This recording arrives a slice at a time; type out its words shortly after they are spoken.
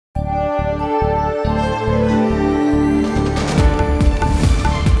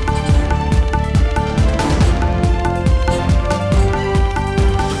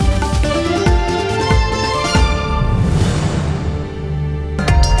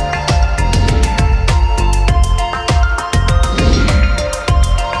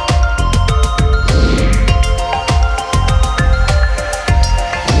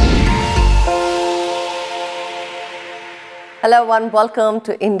Hello and welcome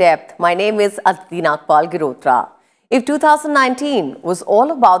to In Depth. My name is Aditi Girotra. If 2019 was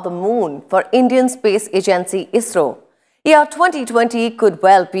all about the moon for Indian Space Agency Isro, year 2020 could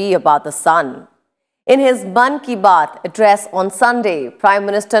well be about the sun. In his Mann Ki Baat address on Sunday, Prime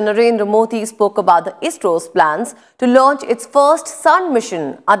Minister Narendra Modi spoke about the ISRO's plans to launch its first Sun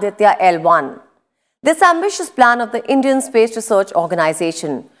Mission Aditya L1. This ambitious plan of the Indian Space Research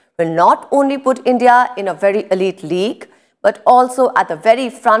Organization will not only put India in a very elite league, but also at the very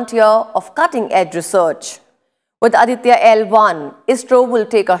frontier of cutting-edge research. With Aditya L1, ISRO will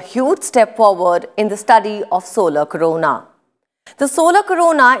take a huge step forward in the study of solar corona. The solar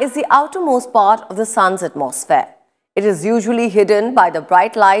corona is the outermost part of the sun's atmosphere. It is usually hidden by the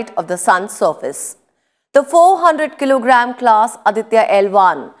bright light of the sun's surface. The 400-kilogram class Aditya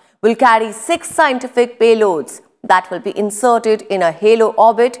L1 will carry 6 scientific payloads that will be inserted in a halo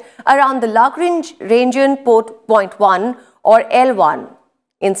orbit around the Lagrangian point 1 or L1.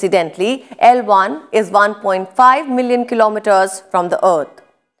 Incidentally, L1 is 1.5 million kilometers from the Earth.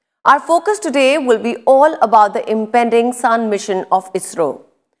 Our focus today will be all about the impending Sun mission of ISRO.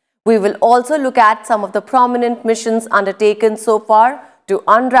 We will also look at some of the prominent missions undertaken so far to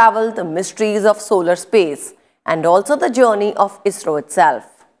unravel the mysteries of solar space and also the journey of ISRO itself.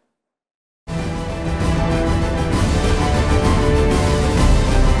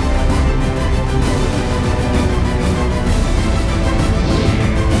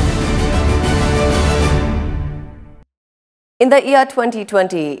 In the year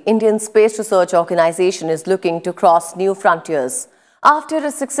 2020, Indian Space Research Organization is looking to cross new frontiers. After a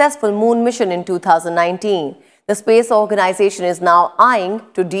successful moon mission in 2019, the space organization is now eyeing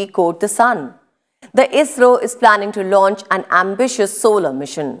to decode the sun. The ISRO is planning to launch an ambitious solar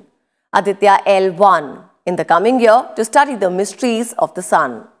mission, Aditya L1, in the coming year to study the mysteries of the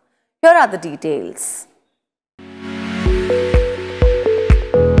sun. Here are the details.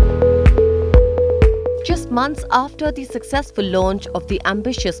 Just months after the successful launch of the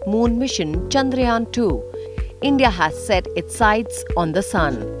ambitious moon mission Chandrayaan-2, India has set its sights on the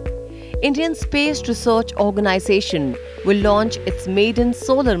sun. Indian Space Research Organization will launch its maiden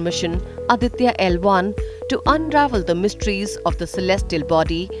solar mission Aditya L1 to unravel the mysteries of the celestial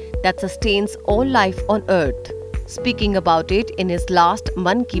body that sustains all life on Earth. Speaking about it in his last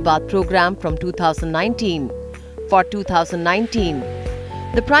Mann Ki Baat program from 2019. For 2019,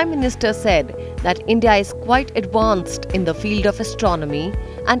 the Prime Minister said that India is quite advanced in the field of astronomy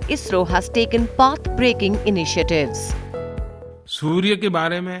and ISRO has taken path-breaking initiatives. सूर्य के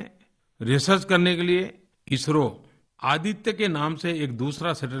बारे में research करने के लिए इसरो आदित्य के नाम से एक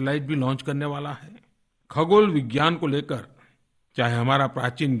दूसरा सैटेलाइट भी लॉन्च करने वाला है। खगोल विज्ञान को लेकर चाहे हमारा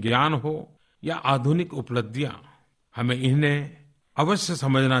प्राचीन ज्ञान हो या आधुनिक उपलब्धियां, हमें इन्हें अवश्य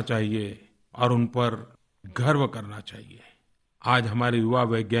समझना चाहिए और उन पर गर्व करना चाहिए। आज हमारे युवा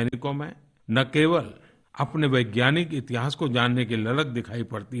वैज्ञानिकों में न केवल अपने वैज्ञानिक इतिहास को जानने की ललक दिखाई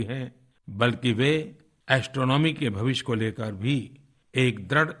पड़ती है, बल्कि वे एस्ट्रोनॉमी के भविष्य को लेकर भी एक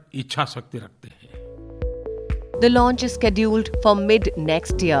दृढ़ इच्छा शक्ति रखते हैं। The launch is scheduled for mid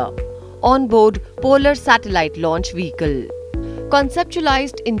next year on board Polar Satellite Launch Vehicle.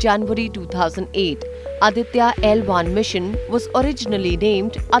 Conceptualized in January 2008, Aditya L1 mission was originally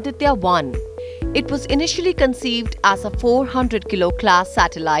named Aditya 1. It was initially conceived as a 400-kilo class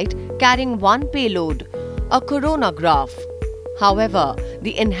satellite carrying one payload, a coronagraph. However,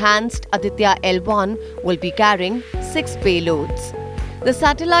 the enhanced Aditya L1 will be carrying 6 payloads. The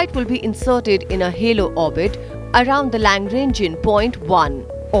satellite will be inserted in a halo orbit around the Lagrangian point 1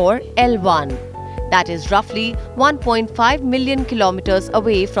 or L1, that is roughly 1.5 million kilometers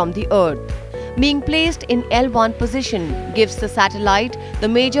away from the Earth. Being placed in L1 position gives the satellite the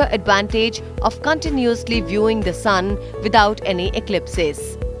major advantage of continuously viewing the sun without any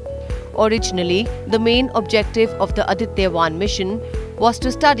eclipses. Originally, the main objective of the Aditya 1 mission was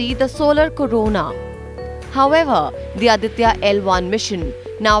to study the solar corona. However, the Aditya L1 mission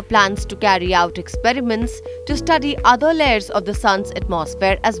now plans to carry out experiments to study other layers of the sun's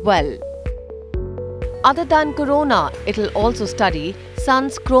atmosphere as well. Other than corona, it will also study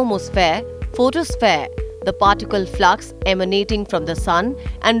sun's chromosphere, Photosphere, the particle flux emanating from the sun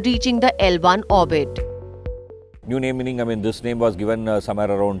and reaching the L1 orbit. New name meaning, this name was given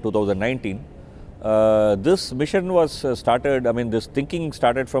somewhere around 2019. This mission was started, this thinking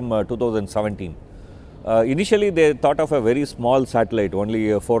started from 2017. Initially they thought of a very small satellite, only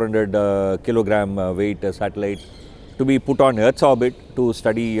a 400 kilogram weight satellite to be put on Earth's orbit to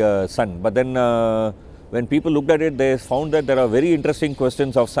study sun. But then when people looked at it, they found that there are very interesting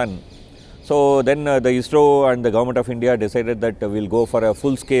questions of sun. So then the ISRO and the Government of India decided that we'll go for a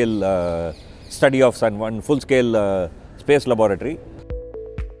full-scale study of sun, one full-scale space laboratory.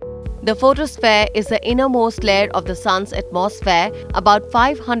 The photosphere is the innermost layer of the Sun's atmosphere, about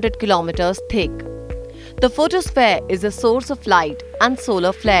 500 kilometers thick. The photosphere is the source of light and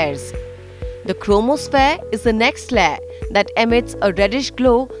solar flares. The chromosphere is the next layer that emits a reddish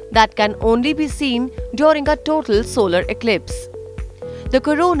glow that can only be seen during a total solar eclipse. The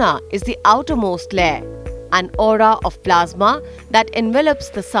corona is the outermost layer, an aura of plasma that envelops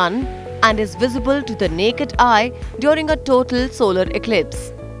the Sun and is visible to the naked eye during a total solar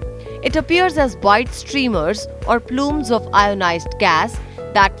eclipse. It appears as white streamers or plumes of ionized gas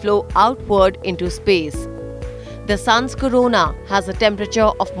that flow outward into space. The Sun's corona has a temperature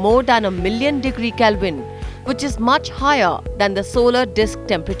of more than 1,000,000 degrees Kelvin, which is much higher than the solar disk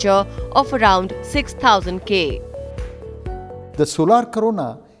temperature of around 6,000 K. The solar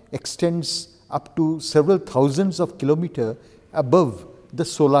corona extends up to several thousands of kilometers above the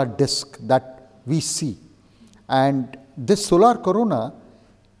solar disk that we see. And this solar corona,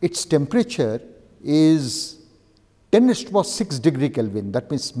 its temperature is 10⁶ degree Kelvin, that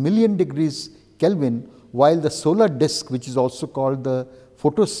means 1,000,000 degrees Kelvin, while the solar disk, which is also called the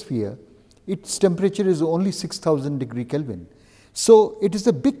photosphere, its temperature is only 6,000 degree Kelvin. So it is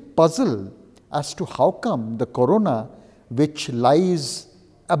a big puzzle as to how come the corona, which lies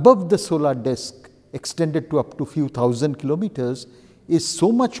above the solar disk, extended to up to few thousand kilometers, is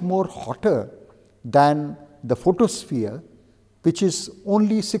so much more hotter than the photosphere, which is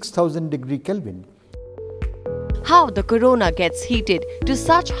only 6,000 degree Kelvin. How the corona gets heated to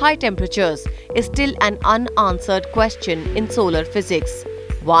such high temperatures is still an unanswered question in solar physics,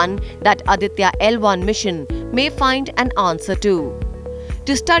 one that Aditya L1 mission may find an answer to.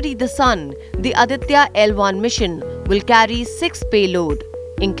 To study the Sun, the Aditya L1 mission will carry 6 payloads,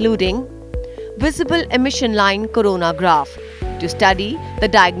 including visible emission line coronagraph to study the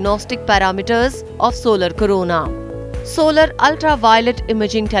diagnostic parameters of solar corona, solar ultraviolet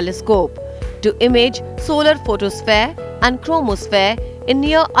imaging telescope to image solar photosphere and chromosphere in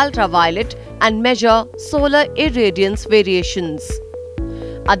near ultraviolet and measure solar irradiance variations,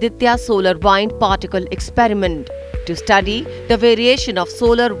 Aditya Solar Wind Particle Experiment to study the variation of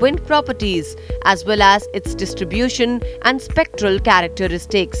solar wind properties as well as its distribution and spectral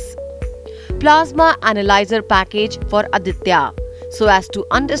characteristics, Plasma Analyzer Package for Aditya so as to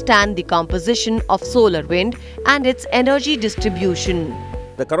understand the composition of solar wind and its energy distribution.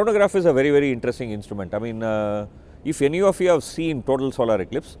 The coronagraph is a very interesting instrument. I mean, if any of you have seen total solar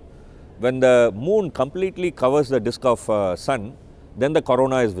eclipse, when the moon completely covers the disk of Sun, then the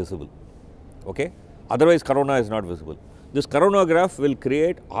corona is visible. Okay? Otherwise, corona is not visible. This coronagraph will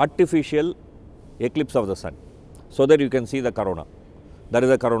create artificial eclipse of the Sun so that you can see the corona. That is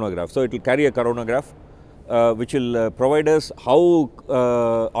a coronagraph. So it will carry a coronagraph which will provide us how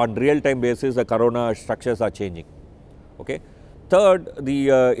on real-time basis the corona structures are changing. Okay? Third,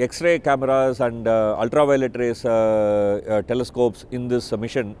 the X-ray cameras and ultraviolet rays telescopes in this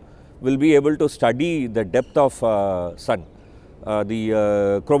mission will be able to study the depth of Sun, the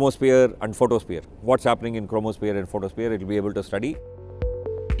chromosphere and photosphere. What's happening in chromosphere and photosphere, it will be able to study.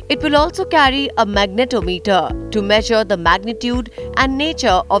 It will also carry a magnetometer to measure the magnitude and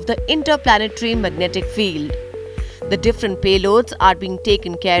nature of the interplanetary magnetic field. The different payloads are being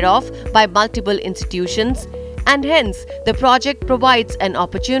taken care of by multiple institutions, and hence the project provides an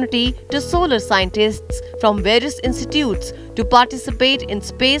opportunity to solar scientists from various institutes to participate in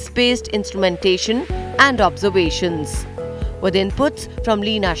space-based instrumentation and observations. With inputs from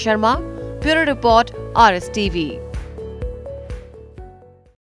Leena Sharma, Bureau Report, RSTV.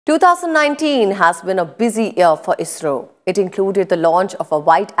 2019 has been a busy year for Isro. It included the launch of a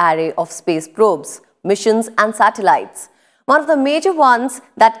wide array of space probes, missions and satellites. One of the major ones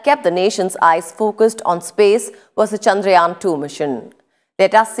that kept the nation's eyes focused on space was the Chandrayaan-2 mission.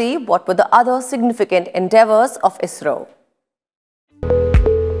 Let us see what were the other significant endeavors of Isro.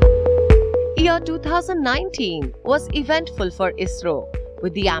 Year 2019 was eventful for Isro,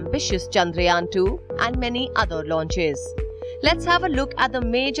 with the ambitious Chandrayaan-2 and many other launches. Let's have a look at the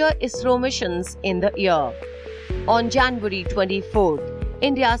major Isro missions in the year. On January 24th,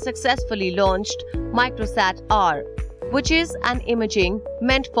 India successfully launched Microsat-R, which is an imaging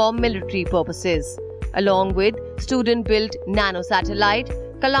meant for military purposes, along with student-built nano-satellite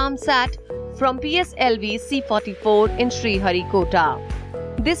Kalamsat from PSLV C-44 in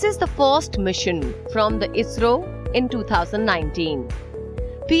Sriharikota. This is the first mission from the Isro in 2019.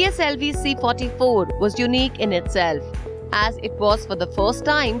 PSLV C-44 was unique in itself, as it was for the first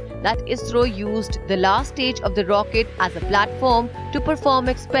time that Isro used the last stage of the rocket as a platform to perform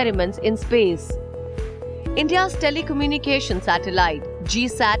experiments in space. India's telecommunication satellite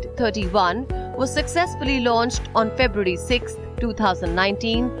GSAT-31 was successfully launched on February 6,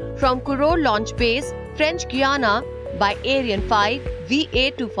 2019 from Kourou Launch Base, French Guiana by Ariane 5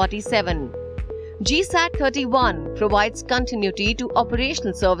 VA247. GSAT-31 provides continuity to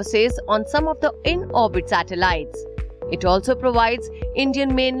operational services on some of the in-orbit satellites. It also provides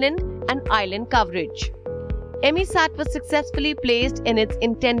Indian mainland and island coverage. EMISAT was successfully placed in its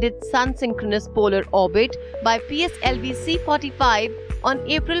intended sun-synchronous polar orbit by PSLV C-45 on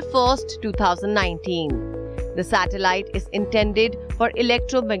April 1, 2019. The satellite is intended for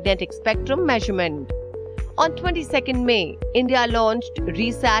electromagnetic spectrum measurement. On 22nd May, India launched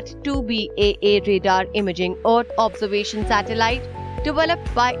RESAT-2B-AA radar imaging Earth observation satellite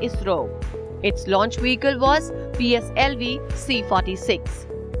developed by Isro. Its launch vehicle was PSLV C-46.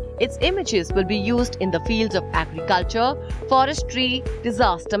 Its images will be used in the fields of agriculture, forestry,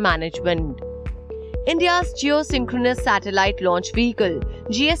 disaster management. India's geosynchronous satellite launch vehicle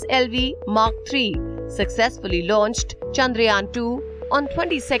GSLV Mark III successfully launched Chandrayaan-2 on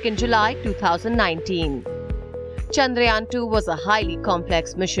 22nd July 2019. Chandrayaan-2 was a highly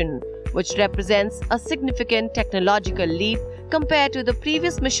complex mission, which represents a significant technological leap compared to the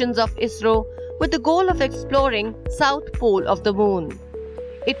previous missions of ISRO with the goal of exploring South Pole of the Moon.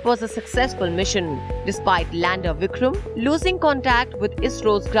 It was a successful mission, despite lander Vikram losing contact with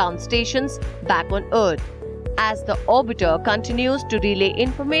ISRO's ground stations back on Earth, as the orbiter continues to relay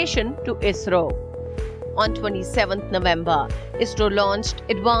information to ISRO. On 27th November, ISRO launched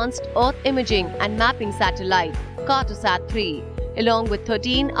Advanced Earth Imaging and Mapping Satellite Cartosat-3 along with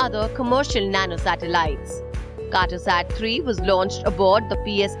 13 other commercial nanosatellites. Cartosat-3 was launched aboard the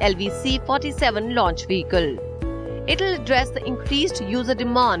PSLV C-47 launch vehicle. It will address the increased user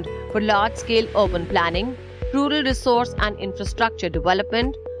demand for large-scale urban planning, rural resource and infrastructure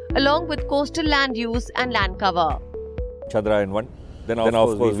development, along with coastal land use and land cover. Chandrayaan-1. Then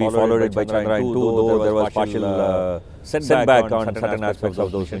of course we followed it by Chandrayaan-2, though there was partial setback on certain aspects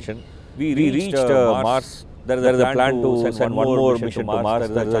of those missions. We reached Mars. There is a plan to send one more mission to Mars.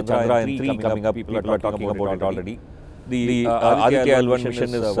 There is a Chandrayaan-3 coming up. People are talking about it already. The Aditya L1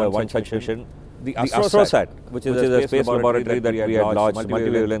 mission is one such mission. The Astrosat, which is a space laboratory that we had launched,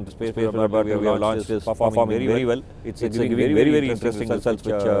 multi-wavelength space laboratory we have launched, is performing very well. It's giving very interesting results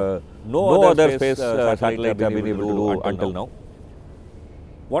which no other space satellite have been able to do until now.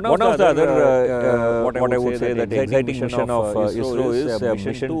 One of the other, what I would say, that the exciting mission of ISRO is a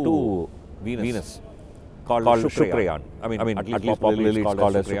mission to Venus called Shukrayaan. I mean, at least popularly it's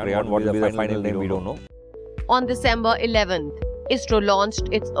called as Shukrayaan. What will be the final name, we don't know. On December 11th, ISRO launched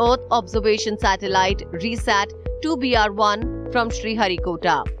its Earth observation satellite RESAT-2BR1 from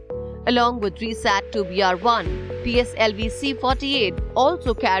Sriharikota. Along with RESAT-2BR1, PSLV C-48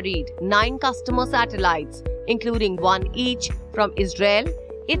 also carried 9 customer satellites, including 1 each from Israel,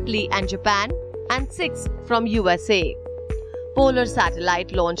 Italy and Japan, and 6 from USA. Polar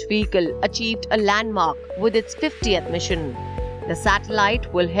Satellite Launch Vehicle achieved a landmark with its 50th mission. The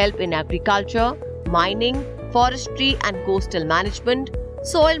satellite will help in agriculture, mining, forestry and coastal management,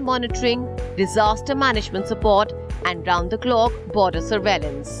 soil monitoring, disaster management support and round-the-clock border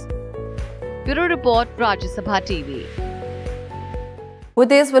surveillance. Bureau Report, Rajya Sabha TV. With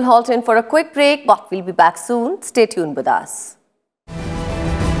this, we'll halt in for a quick break, but we'll be back soon. Stay tuned with us.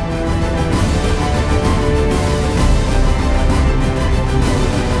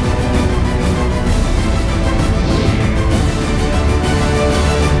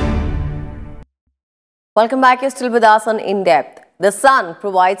 Welcome back. You're still with us on In Depth. The sun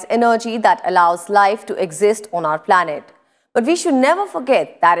provides energy that allows life to exist on our planet. But we should never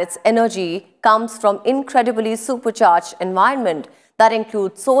forget that its energy comes from incredibly supercharged environment that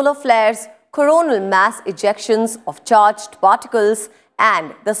includes solar flares, coronal mass ejections of charged particles,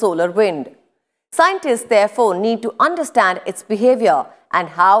 and the solar wind. Scientists therefore need to understand its behavior and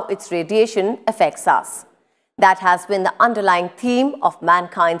how its radiation affects us. That has been the underlying theme of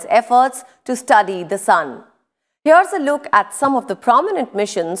mankind's efforts to study the sun. Here's a look at some of the prominent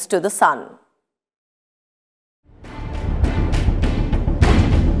missions to the sun.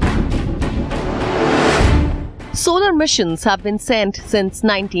 Solar missions have been sent since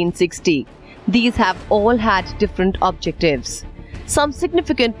 1960. These have all had different objectives. Some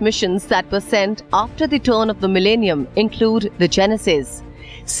significant missions that were sent after the turn of the millennium include the Genesis.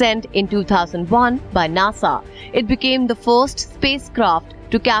 Sent in 2001 by NASA, it became the first spacecraft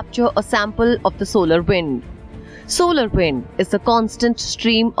to capture a sample of the solar wind. Solar wind is the constant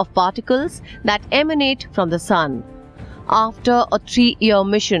stream of particles that emanate from the sun. After a 3-year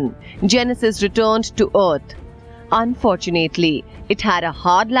mission, Genesis returned to Earth. Unfortunately, it had a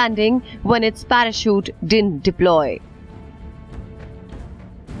hard landing when its parachute didn't deploy.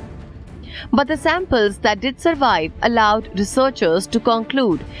 But the samples that did survive allowed researchers to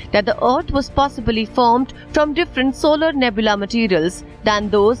conclude that the Earth was possibly formed from different solar nebula materials than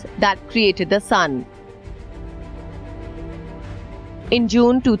those that created the Sun. In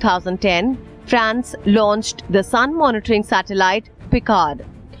June 2010, France launched the Sun monitoring satellite Picard.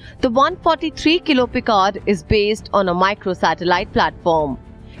 The 143 kilo Picard is based on a microsatellite platform.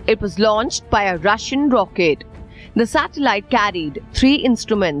 It was launched by a Russian rocket. The satellite carried 3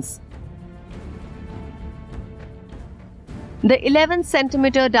 instruments: the 11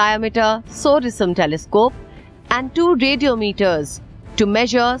 centimeter diameter SORISM telescope and 2 radiometers to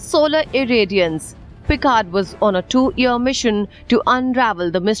measure solar irradiance. Picard was on a 2-year mission to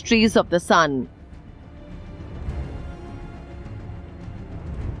unravel the mysteries of the Sun.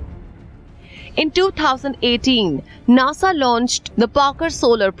 In 2018, NASA launched the Parker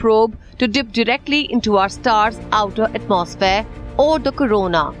Solar Probe to dip directly into our star's outer atmosphere, or the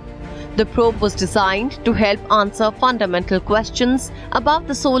corona. The probe was designed to help answer fundamental questions about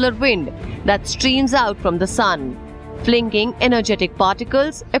the solar wind that streams out from the Sun, flinging energetic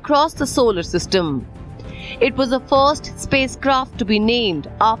particles across the solar system. It was the first spacecraft to be named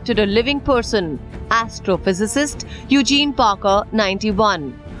after a living person, astrophysicist Eugene Parker,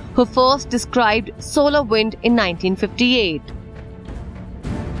 91, who first described solar wind in 1958.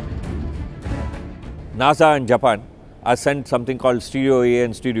 NASA and Japan have sent something called Stereo A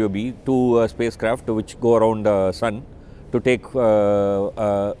and Stereo B, 2 spacecraft which go around the Sun to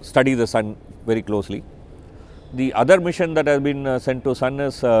study the Sun very closely. The other mission that has been sent to Sun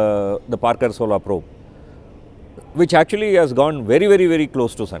is the Parker Solar Probe, which actually has gone very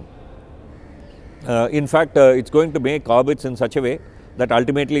close to Sun. In fact, it's going to make orbits in such a way that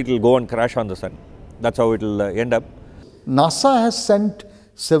ultimately it will go and crash on the Sun. That's how it will end up. NASA has sent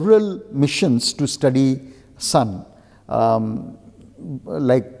several missions to study Sun,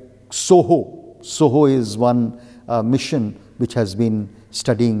 like SOHO. SOHO is one mission which has been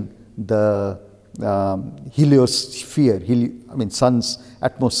studying the heliosphere, Sun's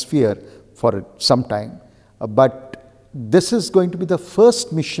atmosphere for some time. But this is going to be the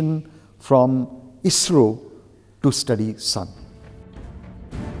first mission from Isro to study Sun.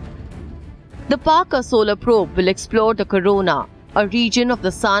 The Parker Solar Probe will explore the corona, a region of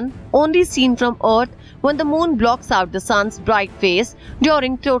the Sun only seen from Earth when the Moon blocks out the Sun's bright face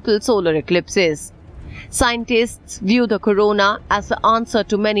during total solar eclipses. Scientists view the corona as the answer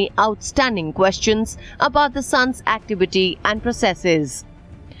to many outstanding questions about the Sun's activity and processes.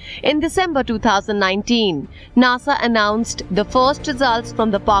 In December 2019, NASA announced the first results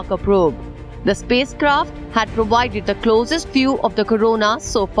from the Parker probe. The spacecraft had provided the closest view of the corona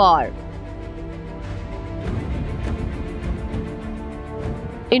so far.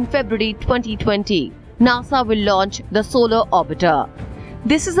 In February 2020, NASA will launch the Solar Orbiter.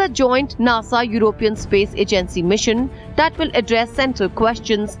 This is a joint NASA-European Space Agency mission that will address central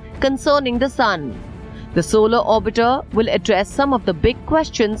questions concerning the Sun. The Solar Orbiter will address some of the big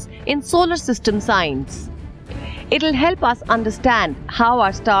questions in solar system science. It will help us understand how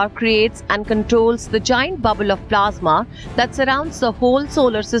our star creates and controls the giant bubble of plasma that surrounds the whole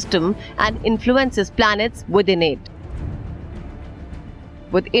solar system and influences planets within it.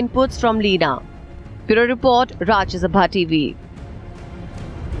 With inputs from Leena. Bureau Report, Rajya Sabha TV.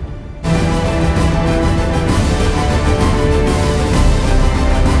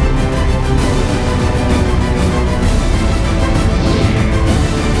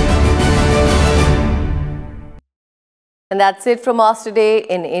 And that's it from us today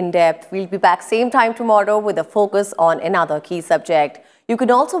in In-Depth. We'll be back same time tomorrow with a focus on another key subject. You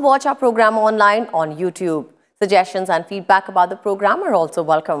can also watch our program online on YouTube. Suggestions and feedback about the program are also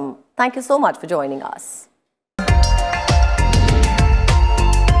welcome. Thank you so much for joining us.